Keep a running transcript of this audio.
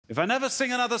If I Never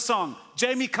Sing Another Song,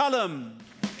 Jamie Cullum.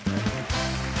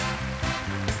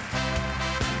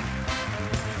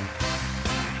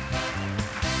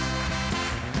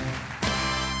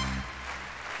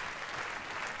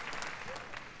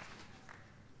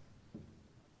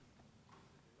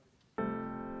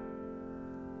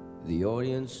 The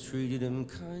audience treated him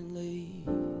kindly,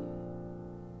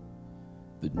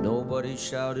 but nobody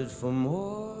shouted for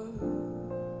more.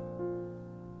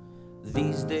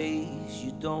 These days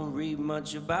you don't read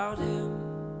much about him.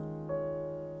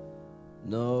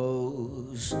 No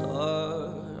star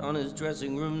on his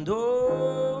dressing room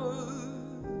door.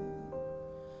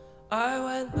 I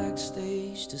went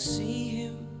backstage to see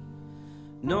him.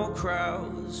 No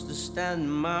crowds to stand in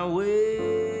my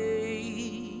way.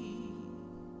 He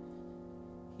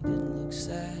didn't look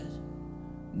sad.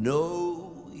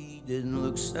 No, he didn't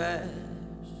look sad.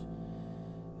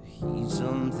 He's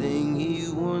something he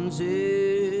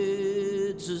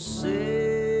wanted to say.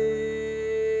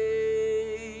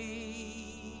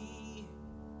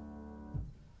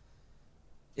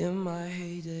 In my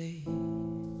heyday,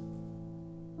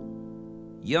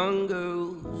 young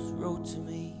girls wrote to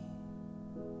me.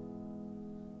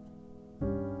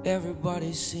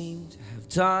 Everybody seemed to have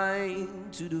time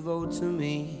to devote to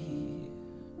me.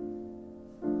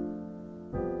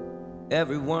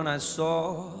 Everyone I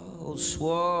saw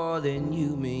swore they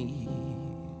knew me.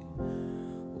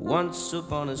 Once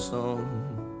upon a song,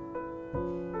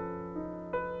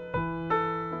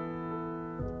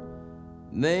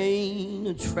 main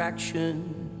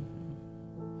attraction,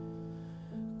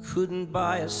 couldn't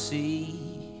buy a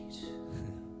seat.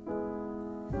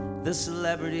 The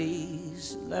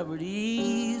celebrities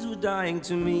were dying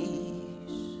to meet.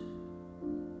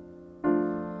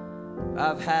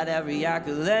 I've had every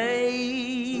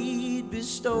accolade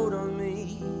bestowed on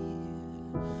me,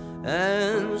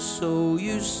 and so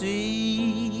you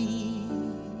see,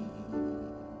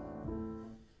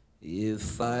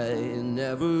 if I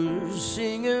never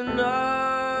sing another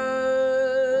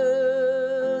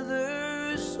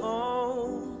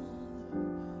song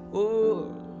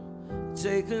or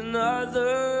take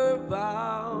another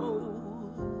bow,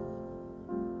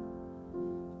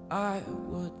 I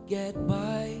would get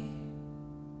by,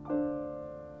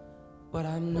 but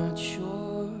I'm not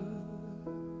sure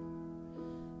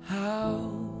how.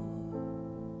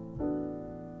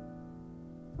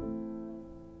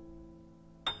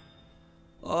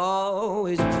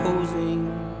 Always posing,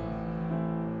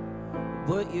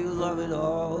 but you love it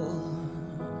all.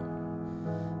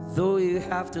 Though you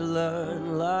have to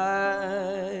learn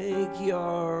like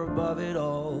you're above it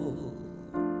all.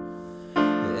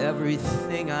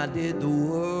 Everything I did, the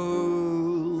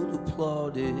world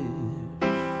applauded.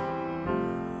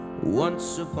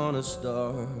 Once upon a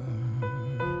star,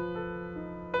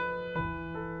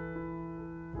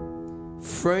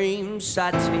 frame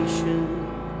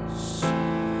citations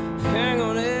hang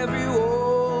on every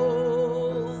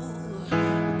wall.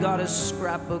 Got a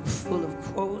scrapbook full of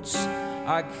quotes,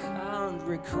 I can't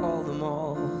recall them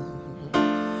all.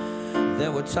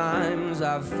 There were times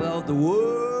I felt the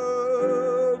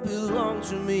world belonged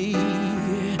to me,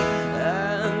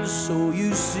 and so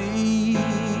you see,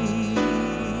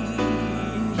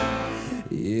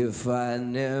 if I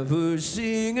never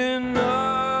sing another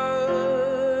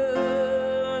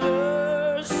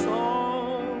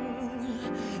song,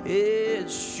 it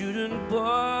shouldn't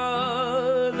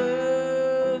bother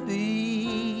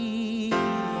me.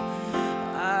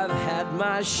 I've had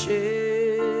my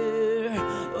share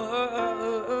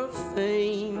of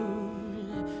fame.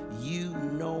 You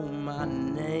know my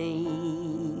name.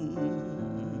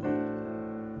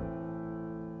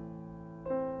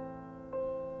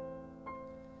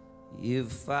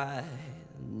 If I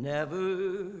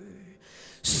never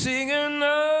sing another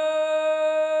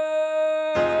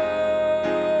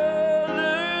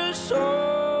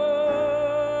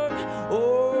song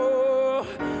or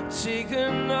take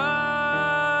another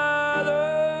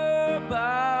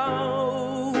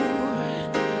bow,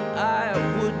 I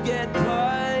would get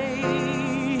by,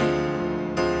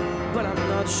 but I'm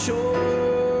not sure.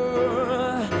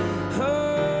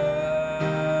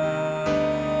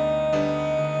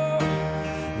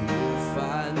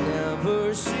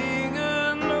 Sing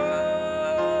another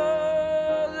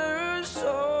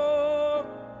song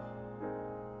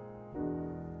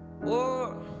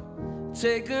or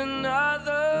take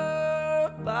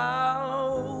another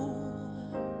bow,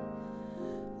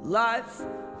 life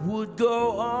would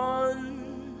go on,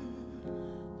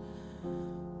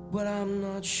 but I'm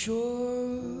not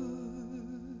sure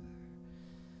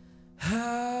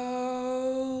how.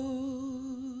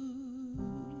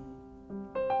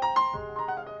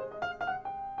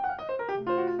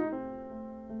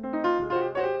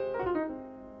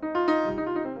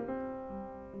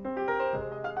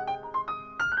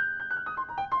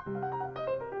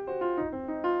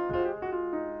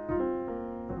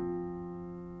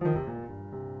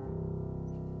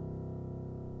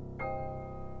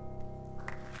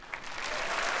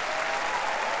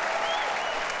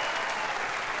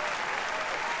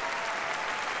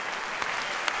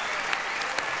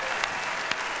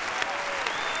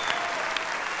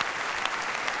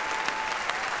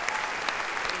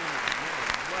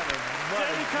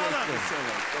 so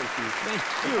much. Thank you. Thank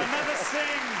you. Another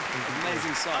sing.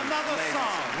 Amazing song. Another Amazing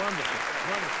song. Wonderful.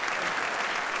 Wonderful.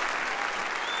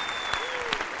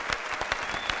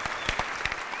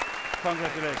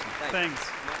 Congratulations. Thanks. Thanks.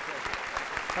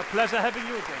 A pleasure having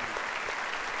you again.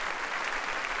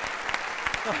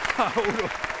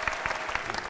 Udo.